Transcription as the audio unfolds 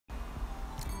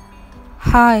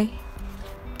Hi,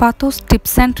 pathos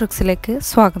tips and ട്രിക്സിലേക്ക്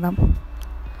സ്വാഗതം.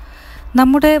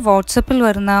 നമ്മുടെ വാട്സപ്പിൽ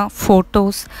വരുന്ന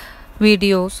ഫോട്ടോസ്,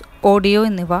 വീഡിയോസ്, ഓഡിയോ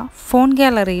എന്നിവ ഫോൺ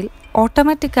ഗാലറിയിൽ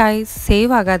ഓട്ടോമാറ്റിക്കായി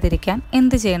സേവ് ആകാതിരിക്കാൻ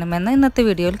എന്ത് ചെയ്യണമെന്ന് ഇന്നത്തെ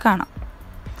വീഡിയോയിൽ കാണാം.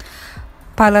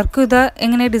 പലർക്കും ഇത്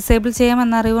എങ്ങനെ ഡിസേബിൾ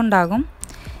ചെയ്യാമെന്ന അറിവുണ്ടാകും.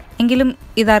 എങ്കിലും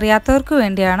ഇതറിയാത്തവർക്ക്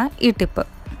വേണ്ടിയാണ് ഈ ടിപ്പ്.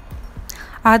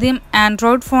 ആദ്യം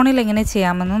ആൻഡ്രോയിഡ് ഫോണിൽ എങ്ങനെ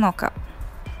ചെയ്യാമെന്ന് നോക്കാം.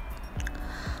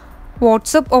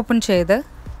 വാട്സപ്പ് ഓപ്പൺ ചെയ്ത്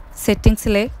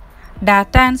സെറ്റിംഗ്സിലെ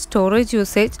data and storage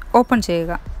usage open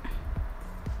ചെയ്യുക.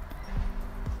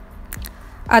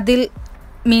 അതിൽ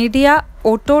മീഡിയ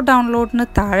ഓട്ടോ ഡൗൺലോഡിന്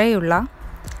താഴെയുള്ള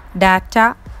ഡാറ്റ,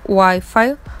 വൈഫൈ,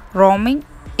 റോമിംഗ്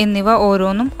എന്നിവ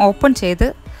ഓരോന്നും ഓപ്പൺ ചെയ്ത്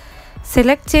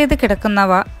സെലക്ട് ചെയ്ത്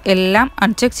കിടക്കുന്നവ എല്ലാം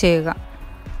അൺചെക്ക് ചെയ്യുക.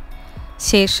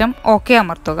 ശേഷം ഓക്കെ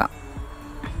അമർത്തുക.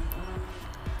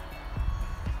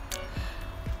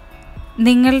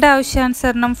 നിങ്ങളുടെ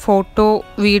ആവശ്യാനുസരണം ഫോട്ടോ,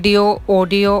 വീഡിയോ,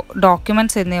 ഓഡിയോ,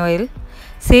 ഡോക്യുമെൻറ്റ്സ് എന്നിവയിൽ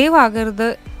സേവ് ആകരുത്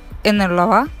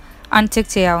എന്നുള്ളവ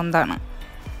അൺചെക്ക് ചെയ്യാവുന്നതാണ്.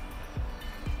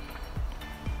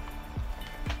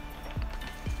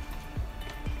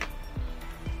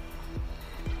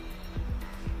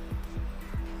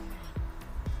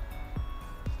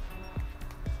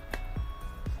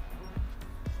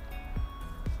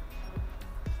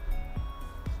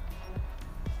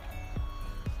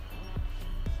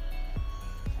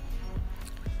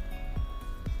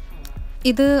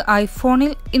 ഇത്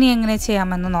ഐഫോണിൽ ഇനി എങ്ങനെ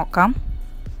ചെയ്യാമെന്ന് നോക്കാം.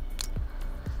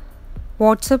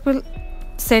 വാട്സപ്പിൽ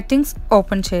സെറ്റിംഗ്സ്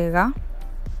ഓപ്പൺ ചെയ്യുക.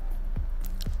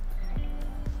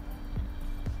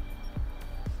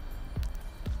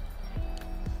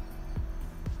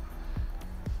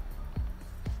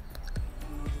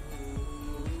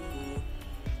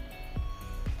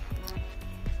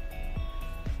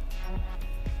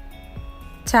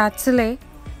 ചാറ്റ്സിലെ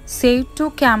സേവ് ടു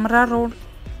ക്യാമറ റോൾ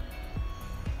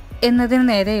എന്നതിന്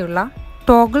നേരെയുള്ള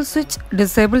ടോഗിൾ സ്വിച്ച്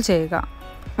ഡിസേബിൾ ചെയ്യുക.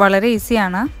 വളരെ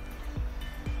ഈസിയാണ്.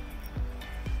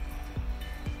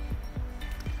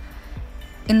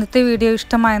 ഇന്നത്തെ വീഡിയോ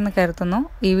ഇഷ്ടമായെന്ന് കരുതുന്നു.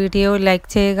 ഈ വീഡിയോ ലൈക്ക്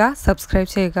ചെയ്യുക,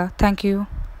 സബ്സ്ക്രൈബ് ചെയ്യുക. Thank you.